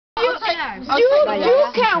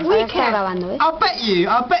You can, we can. I'll bet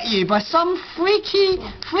you, by some freaky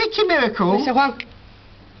miracle,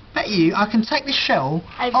 bet you I can take the shell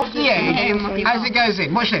off the egg as it goes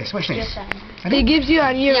in. Watch this. It gives you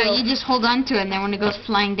a euro. Yeah, you just hold on to it, and then when it goes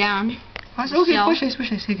flying down. Right, okay, watch this.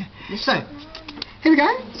 Here you go. So, here we go.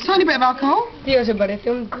 Tiny bit of alcohol. Tío, se parece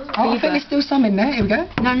un... Oh, I think there's still some in there. Here we go.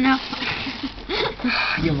 No.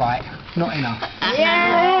 You're right. Not enough.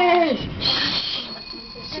 Yes!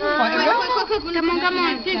 Right, here we go. Come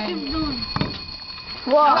on.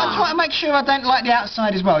 I'm trying to make sure I don't like the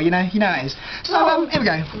outside as well. You know how it is. So, here we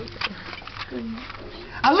go.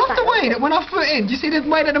 I love the way that when I threw it in, do you see the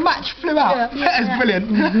way that the match flew out? Yeah. That is brilliant.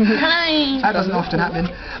 That doesn't often happen.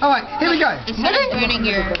 Alright, here we go. Instead of burning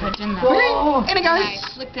your agenda. Ready? In it goes. I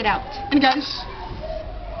flipped it out. In it goes.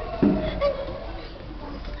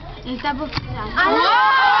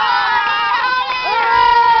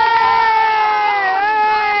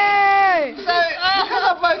 So, because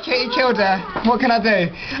I broke it, he killed her. What can I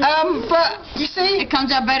do? But, you see... It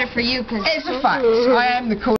comes out better for you, because... It's a fact. I am the cool...